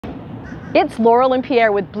It's Laurel and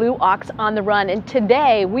Pierre with Blue Ox on the Run, and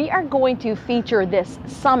today we are going to feature this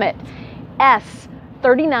Summit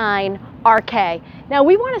S39RK. Now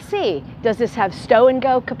we want to see, does this have stow and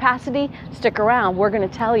go capacity? Stick around, we're going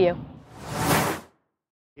to tell you.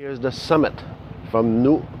 Here's the Summit from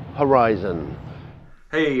New Horizon.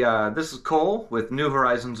 Hey, this is Cole with New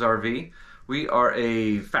Horizons RV. We are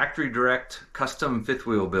a factory direct custom fifth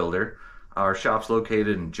wheel builder. Our shop's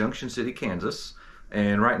located in Junction City, Kansas.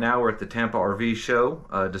 And right now we're at the Tampa RV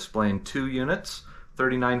show displaying two units,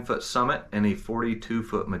 39-foot Summit and a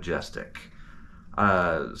 42-foot Majestic.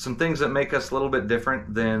 Some things that make us a little bit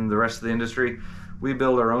different than the rest of the industry: we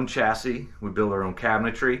build our own chassis, we build our own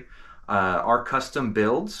cabinetry. Our custom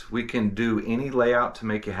builds, we can do any layout to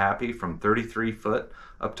make you happy from 33 foot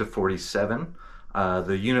up to 47.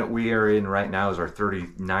 The unit we are in right now is our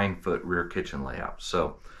 39-foot rear kitchen layout.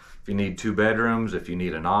 So if you need two bedrooms, if you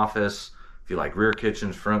need an office, if you like rear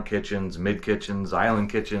kitchens, front kitchens, mid kitchens, island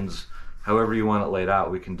kitchens, however you want it laid out,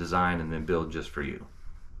 we can design and then build just for you.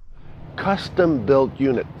 Custom built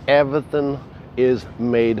unit. Everything is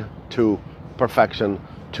made to perfection,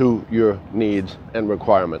 to your needs and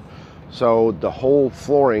requirement. So the whole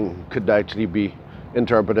flooring could actually be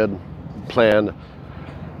interpreted, planned,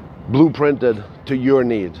 blueprinted to your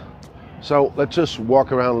needs. So let's just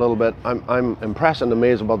walk around a little bit. I'm impressed and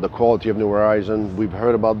amazed about the quality of New Horizon. We've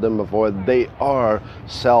heard about them before. They are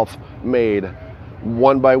self-made,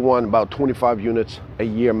 one by one, about 25 units a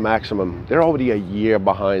year maximum. They're already a year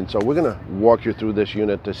behind. So we're gonna walk you through this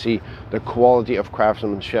unit to see the quality of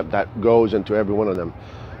craftsmanship that goes into every one of them.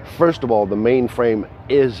 First of all, the main frame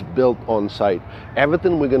is built on site.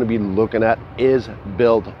 Everything we're gonna be looking at is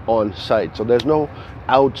built on site. So there's no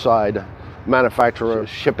outside manufacturer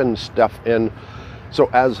shipping stuff in. So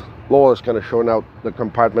as Laura's kind of showing out the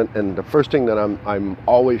compartment, and the first thing that I'm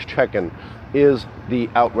always checking is the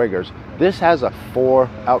outriggers. This has a 4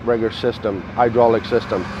 outrigger system, hydraulic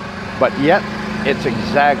system, but yet it's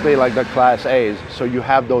exactly like the Class A's. So you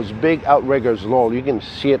have those big outriggers. Laurel, you can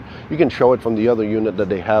see it, you can show it from the other unit that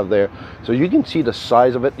they have there. So you can see the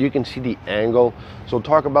size of it, you can see the angle. So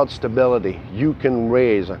talk about stability. You can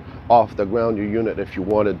raise off the ground your unit if you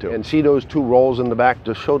wanted to. And see those 2 rolls in the back?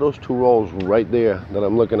 Just show those 2 rolls right there that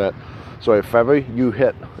I'm looking at. So if ever you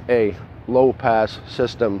hit a low pass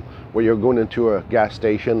system where you're going into a gas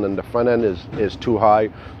station and the front end is too high,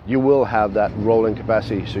 you will have that rolling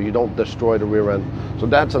capacity so you don't destroy the rear end. So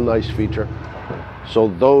that's a nice feature. So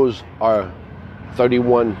those are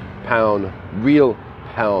 31 pound, real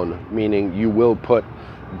pound, meaning you will put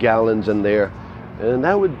gallons in there. And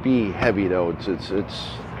that would be heavy though. It's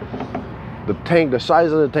the tank, the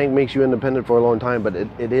size of the tank makes you independent for a long time, but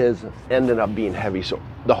it is ended up being heavy. So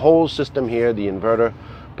the whole system here, the inverter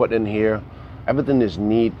put in here, everything is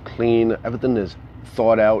neat, clean, everything is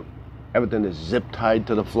thought out, everything is zip tied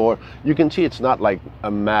to the floor. You can see it's not like a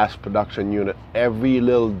mass production unit. Every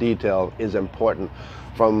little detail is important,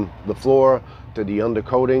 from the floor to the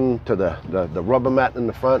undercoating to the rubber mat in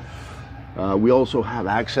the front. We also have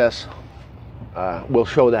access. We'll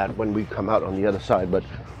show that when we come out on the other side, but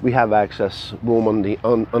we have access room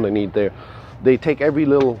underneath there. They take every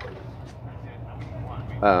little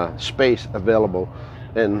space available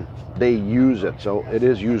and they use it, so it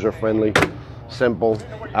is user friendly. Simple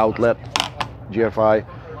outlet, GFI,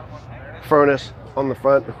 furnace on the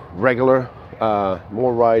front, regular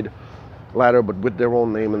more ride ladder, but with their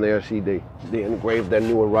own name in there. See, they engraved their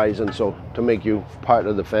New Horizon, so to make you part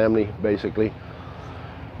of the family basically.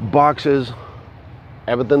 Boxes,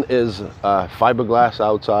 everything is fiberglass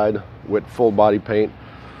outside with full body paint.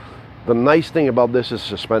 The nice thing about this is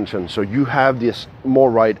suspension. So you have this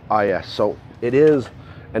MoRide IS. So it is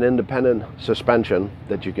an independent suspension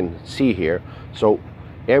that you can see here. So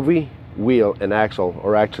every wheel and axle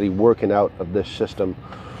are actually working out of this system.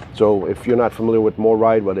 So if you're not familiar with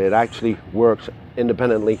MoRide, but it actually works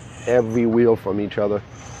independently, every wheel from each other.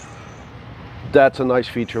 That's a nice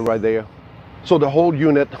feature right there. So the whole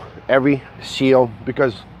unit, every seal,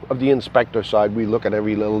 because of the inspector side, we look at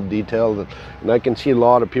every little detail, and I can see a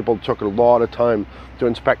lot of people took a lot of time to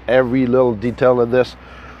inspect every little detail of this.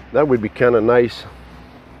 That would be kind of nice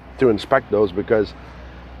to inspect those, because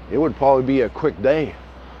it would probably be a quick day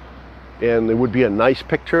and it would be a nice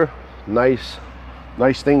picture, nice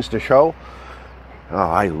things to show. Oh,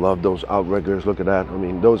 I love those outriggers. Look at that. I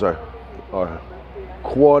mean, those are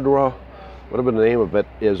Quadra, whatever the name of it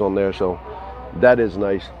is on there. So that is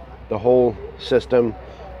nice. The whole system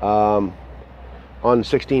on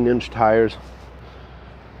 16-inch tires,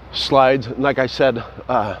 slides. Like I said,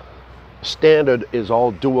 standard is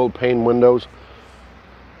all dual pane windows,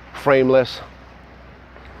 frameless.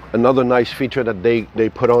 Another nice feature that they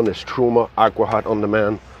put on is Truma Aqua Hot On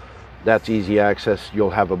Demand. That's easy access. You'll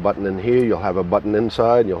have a button in here, you'll have a button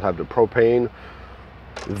inside, you'll have the propane.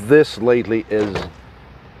 This lately is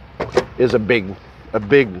a big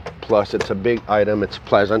plus. It's a big item. It's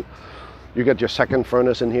pleasant. You get your second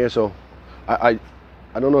furnace in here. So I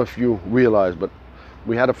don't know if you realize, but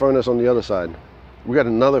we had a furnace on the other side. We got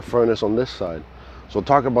another furnace on this side. So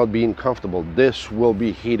talk about being comfortable. This will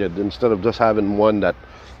be heated instead of just having one that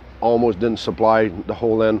almost didn't supply the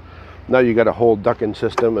whole end. Now you got a whole ducting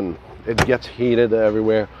system and it gets heated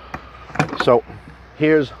everywhere. So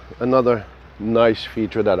here's another nice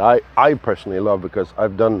feature that I personally love, because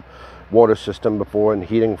I've done water system before and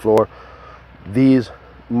heating floor. These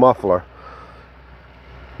muffler,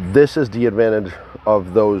 this is the advantage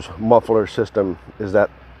of those muffler system, is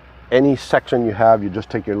that any section you have, you just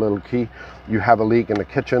take your little key. You have a leak in the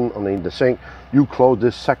kitchen, underneath the sink, you close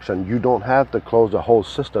this section. You don't have to close the whole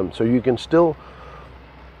system, so you can still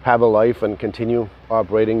have a life and continue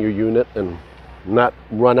operating your unit and not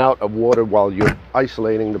run out of water while you're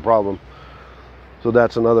isolating the problem. So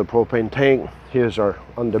that's another propane tank. Here's our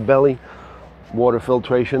underbelly, water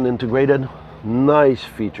filtration integrated. Nice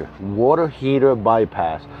feature. Water heater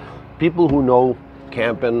bypass. People who know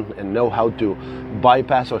camping and know how to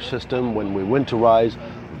bypass our system when we winterize,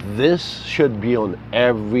 this should be on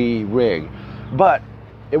every rig. But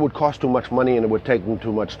it would cost too much money and it would take them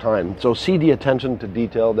too much time. So see, the attention to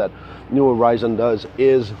detail that New Horizon does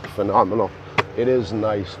is phenomenal. It is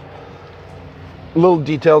nice. Little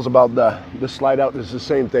details about the slide out is the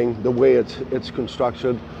same thing, the way it's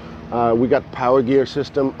constructed. We got power gear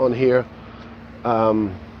system on here.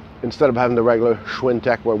 Instead of having the regular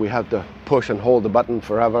Schwintech where we have to push and hold the button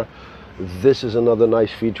forever, this is another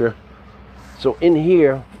nice feature. So in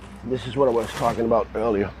here, this is what I was talking about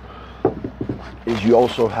earlier, is you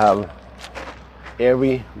also have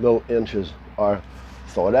every little inches are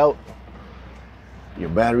thought out. Your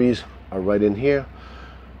batteries are right in here.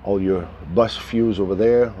 All your bus fuse over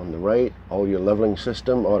there on the right, all your leveling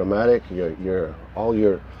system automatic, all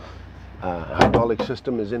your hydraulic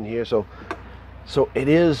system is in here. So it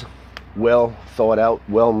is well thought out,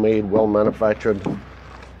 well made, well manufactured,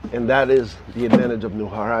 and that is the advantage of New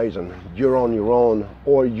Horizon. You're on your own,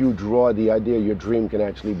 or you draw the idea, your dream can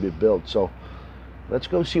actually be built. So let's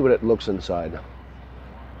go see what it looks inside.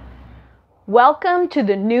 Welcome to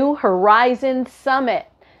the New Horizon Summit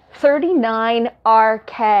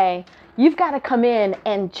 39RK. You've got to come in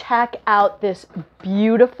and check out this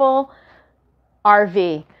beautiful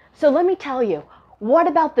RV. So let me tell you, what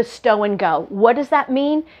about the stow and go? What does that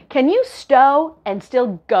mean? Can you stow and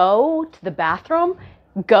still go to the bathroom?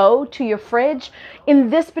 Go to your fridge?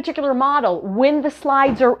 In this particular model, when the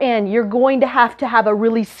slides are in, you're going to have a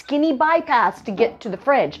really skinny bypass to get to the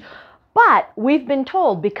fridge. But we've been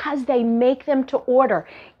told, because they make them to order,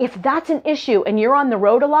 if that's an issue and you're on the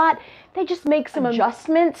road a lot, they just make some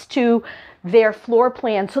adjustments to their floor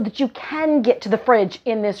plan so that you can get to the fridge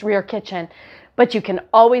in this rear kitchen, but you can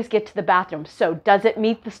always get to the bathroom. So does it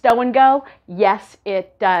meet the stow and go? Yes,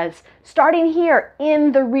 it does. Starting here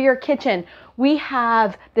in the rear kitchen, we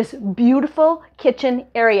have this beautiful kitchen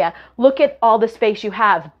area. Look at all the space you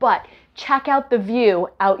have, but check out the view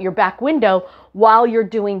out your back window while you're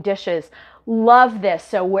doing dishes. Love this.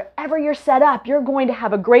 So wherever you're set up, you're going to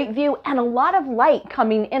have a great view and a lot of light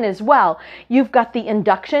coming in as well. You've got the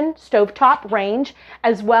induction stovetop range,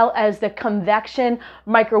 as well as the convection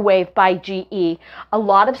microwave by GE. A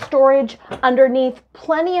lot of storage underneath,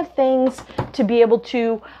 plenty of things to be able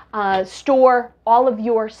to store all of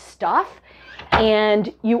your stuff.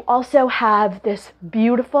 And you also have this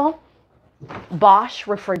beautiful Bosch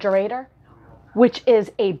refrigerator, which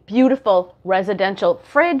is a beautiful residential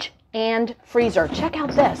fridge and freezer. Check out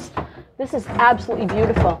this. This is absolutely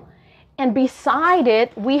beautiful. And beside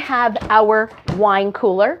it, we have our wine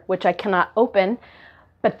cooler, which I cannot open.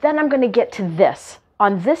 But then I'm going to get to this.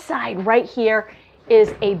 On this side right here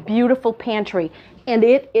is a beautiful pantry, and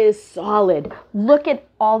it is solid. Look at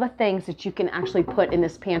all the things that you can actually put in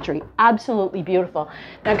this pantry. Absolutely beautiful.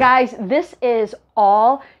 Now guys, this is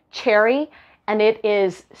all cherry, and it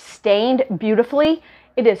is stained beautifully.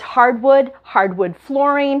 It is hardwood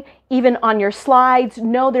flooring, even on your slides.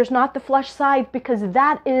 No, there's not the flush side, because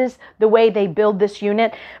that is the way they build this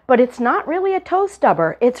unit, but it's not really a toe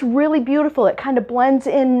stubber. It's really beautiful. It kind of blends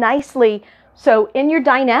in nicely. So in your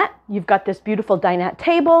dinette, you've got this beautiful dinette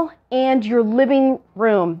table and your living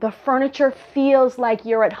room. The furniture feels like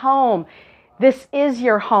you're at home. This is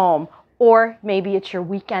your home, or maybe it's your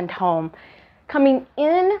weekend home. Coming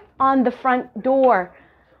in on the front door,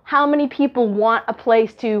 How many people want a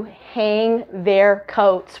place to hang their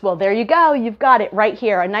coats? Well, there you go. You've got it right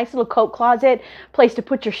here. A nice little coat closet, place to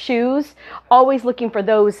put your shoes. Always looking for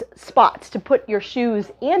those spots to put your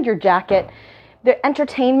shoes and your jacket. The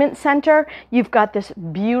entertainment center, you've got this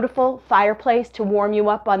beautiful fireplace to warm you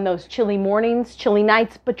up on those chilly mornings, chilly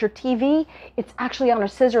nights, but your TV, it's actually on a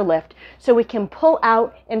scissor lift, so it can pull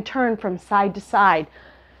out and turn from side to side.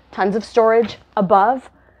 Tons of storage above,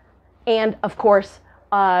 and of course,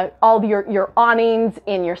 all your awnings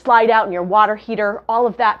and your slide out and your water heater, all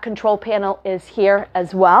of that control panel is here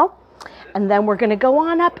as well. And then we're gonna go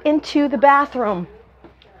on up into the bathroom,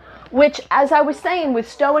 which, as I was saying,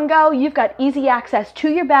 with Stow and Go, you've got easy access to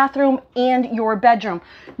your bathroom and your bedroom.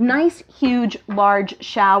 Nice, huge, large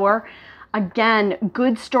shower. Again,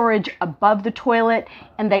 good storage above the toilet,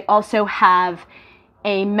 and they also have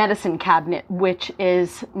a medicine cabinet, which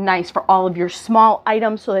is nice for all of your small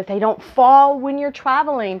items so that they don't fall when you're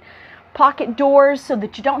traveling. Pocket doors so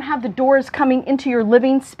that you don't have the doors coming into your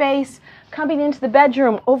living space, coming into the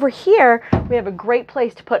bedroom. Over here, we have a great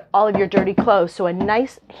place to put all of your dirty clothes. So a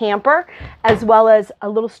nice hamper, as well as a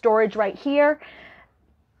little storage right here.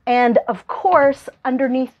 And of course,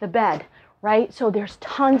 underneath the bed, right? So there's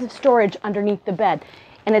tons of storage underneath the bed.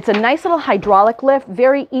 And it's a nice little hydraulic lift,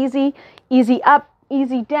 very easy, easy up,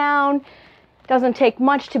 easy down. Doesn't take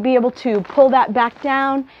much to be able to pull that back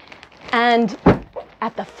down. And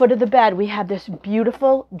at the foot of the bed, we have this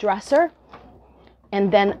beautiful dresser. And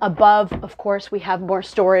then above, of course, we have more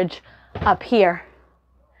storage up here.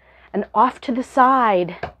 And off to the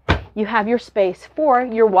side, you have your space for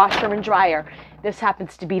your washer and dryer. This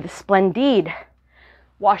happens to be the Splendide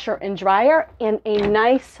washer and dryer, and a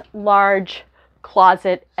nice large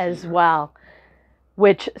closet as well,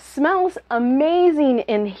 which smells amazing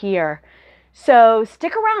in here. So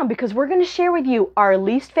stick around because we're going to share with you our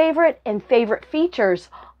least favorite and favorite features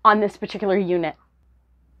on this particular unit.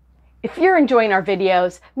 If you're enjoying our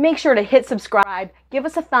videos, make sure to hit subscribe, give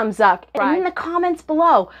us a thumbs up, and in the comments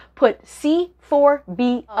below, put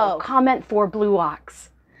C4BO, comment for Blue Ox.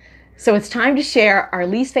 So it's time to share our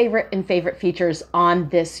least favorite and favorite features on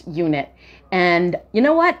this unit. And you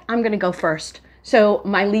know what? I'm going to go first. So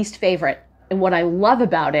my least favorite, and what I love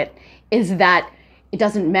about it, is that it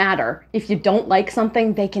doesn't matter. If you don't like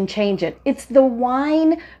something, they can change it. It's the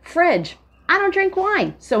wine fridge. I don't drink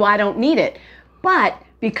wine, so I don't need it. But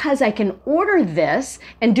because I can order this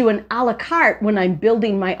and do an a la carte when I'm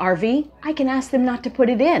building my RV, I can ask them not to put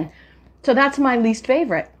it in. So that's my least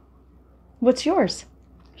favorite. What's yours?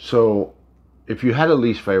 So if you had a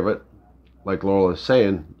least favorite, like Laurel is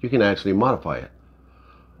saying, you can actually modify it.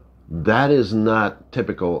 That is not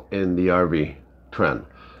typical in the RV trend.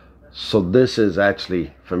 So this is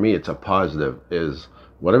actually, for me, it's a positive, is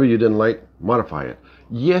whatever you didn't like, modify it.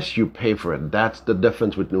 Yes, you pay for it. That's the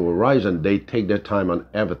difference with New Horizon. They take their time on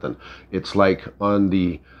everything. It's like on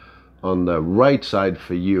the right side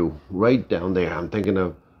for you, right down there, I'm thinking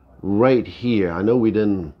of right here. I know we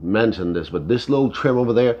didn't mention this, but this little trim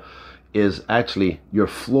over there is actually your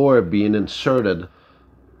floor being inserted.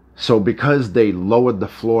 So because they lowered the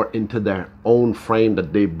floor into their own frame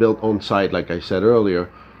that they built on site, like I said earlier,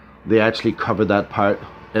 they actually covered that part.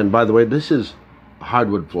 And by the way, this is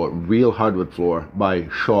hardwood floor, real hardwood floor by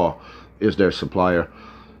Shaw is their supplier.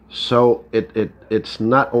 So it's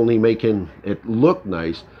not only making it look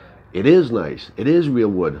nice, it is nice. It is real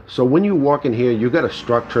wood. So when you walk in here, you got a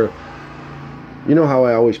structure. You know how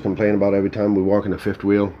I always complain about every time we walk in a fifth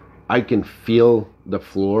wheel? I can feel the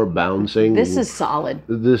floor bouncing. This is solid.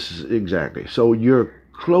 This, exactly. So you're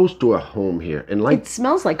close to a home here. And like, it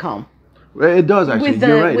smells like home. It does actually.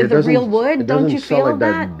 You're right. With the real wood, don't you feel like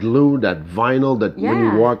that glue, that vinyl that when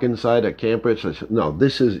you walk inside a camper, it's like, no,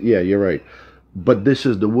 this is, yeah, you're right. But this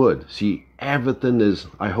is the wood. See, everything is,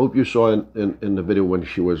 I hope you saw in the video when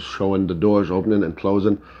she was showing the doors opening and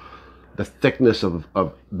closing, the thickness of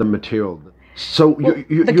the material. So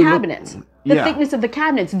the cabinets, the thickness of the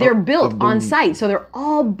cabinets, they're built on site. So they're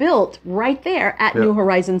all built right there at New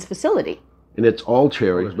Horizons facility. And it's all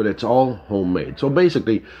cherries, but it's all homemade. So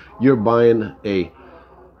basically, you're buying a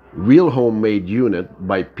real homemade unit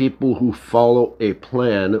by people who follow a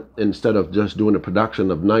plan instead of just doing a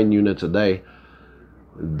production of 9 units a day.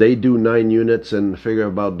 They do 9 units and figure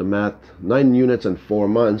about the math, 9 units in 4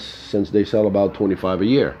 months since they sell about 25 a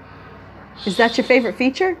year. Is that your favorite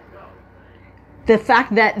feature? The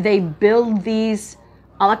fact that they build these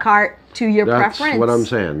a la carte to your preference? That's what I'm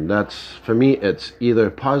saying. That's, for me, it's either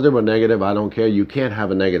positive or negative. I don't care. You can't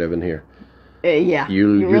have a negative in here. Yeah.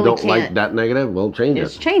 You really don't can't. like that negative? Well, change it.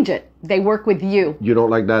 Just change it. They work with you. You don't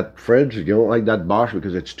like that fridge? You don't like that Bosch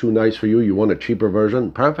because it's too nice for you? You want a cheaper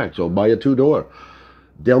version? Perfect. So buy a 2-door.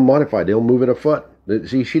 they'll modify, they'll move it a foot.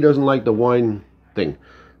 See, she doesn't like the wine thing.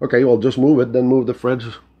 Okay, well, just move it, then move the fridge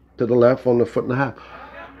to the left on a foot and a half.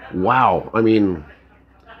 Wow, I mean,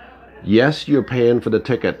 yes, you're paying for the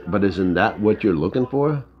ticket, but isn't that what you're looking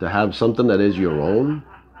for? To have something that is your own?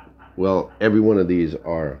 Well, every one of these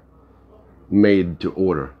are made to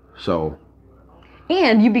order, so.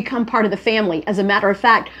 And you become part of the family. As a matter of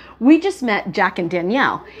fact, we just met Jack and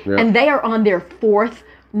Danielle, and they are on their 4th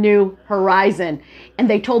new horizon. And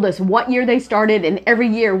they told us what year they started and every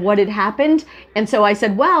year what had happened. And so I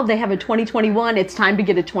said, well, they have a 2021. It's time to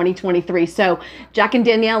get a 2023. So Jack and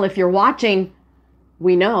Danielle, if you're watching,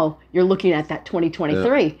 we know you're looking at that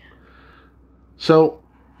 2023. Yeah. So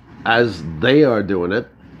as they are doing it,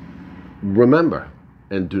 remember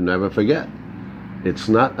and do never forget, it's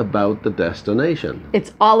not about the destination.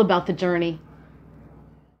 It's all about the journey.